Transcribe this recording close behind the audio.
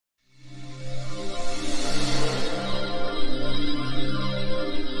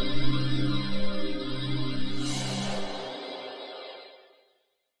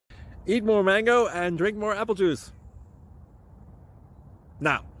eat more mango and drink more apple juice.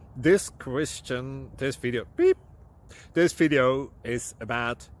 Now, this video is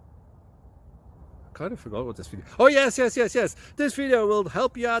about, I kind of forgot what this video, oh yes, this video will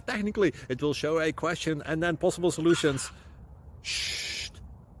help you out technically. It will show a question and then possible solutions. Shh.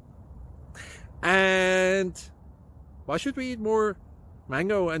 And why should we eat more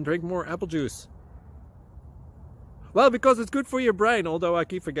mango and drink more apple juice? Well, because it's good for your brain, although I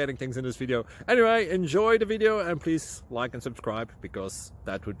keep forgetting things in this video. Anyway, enjoy the video and please like and subscribe, because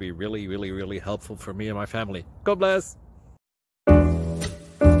that would be really helpful for me and my family. God bless!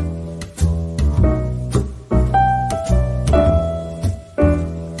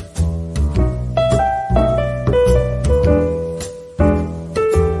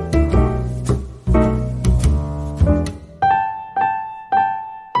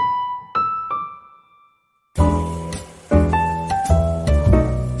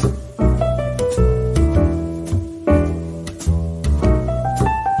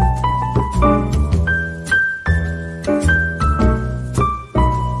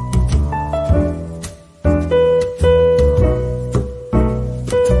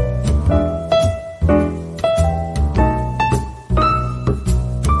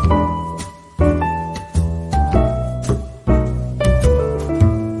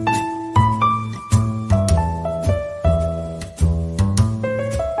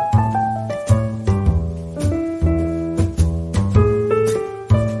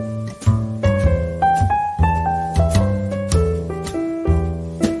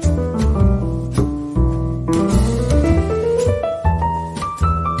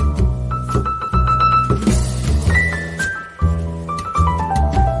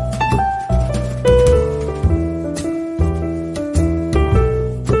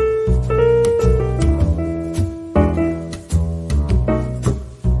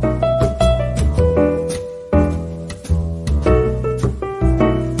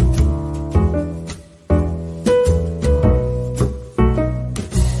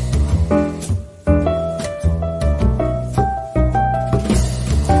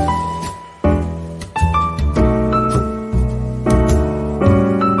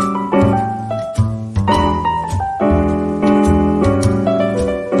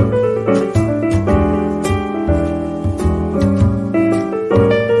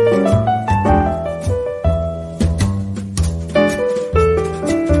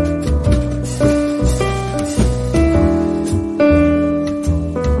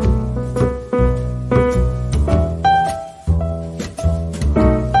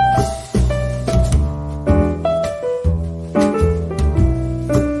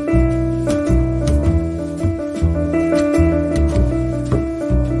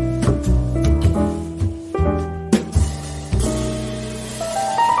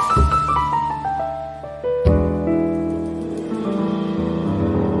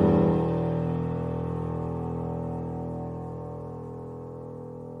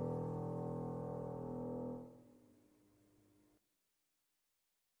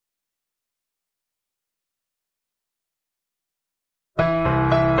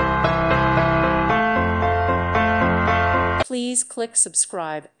 Please click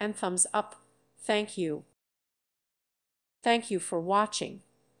subscribe and thumbs up. Thank you. Thank you for watching.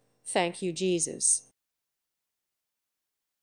 Thank you, Jesus.